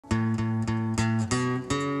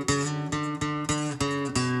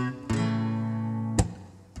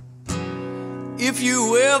if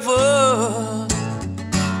you ever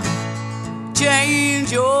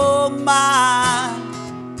change your mind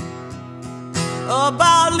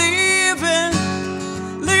about leaving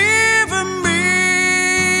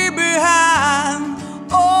me behind.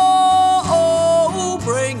 Oh,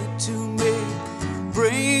 bring it to me.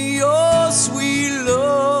 Bring your sweet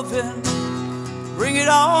loving. Bring it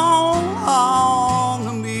on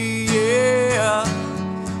to me, yeah,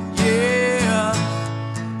 yeah,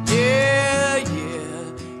 yeah,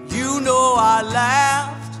 yeah. You know I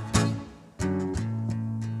laughed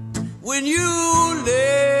when you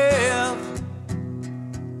left,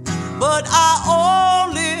 but I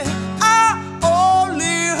only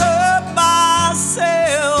hurt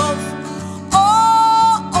myself.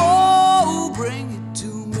 Oh, bring it to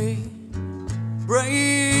me.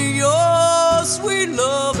 Bring your sweet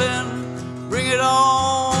loving. Bring it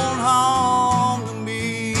on home to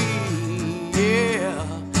me. Yeah,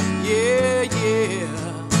 yeah, yeah.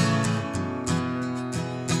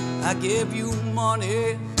 I gave you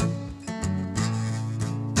money,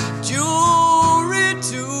 jewelry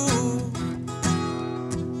too.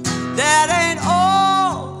 That ain't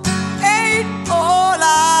all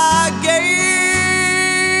I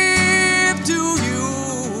gave to you.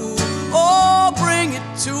 Oh, bring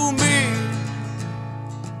it to me.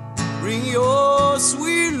 Bring your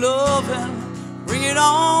sweet loving. Bring it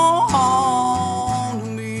on to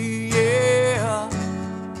me. Yeah,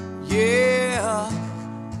 yeah,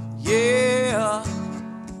 yeah,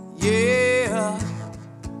 yeah,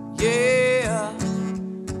 yeah, yeah.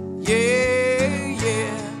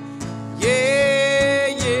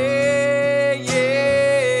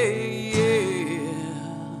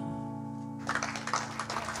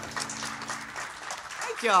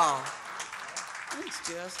 Y'all. Thanks,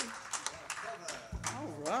 Jesse.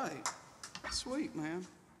 All right. Sweet, man.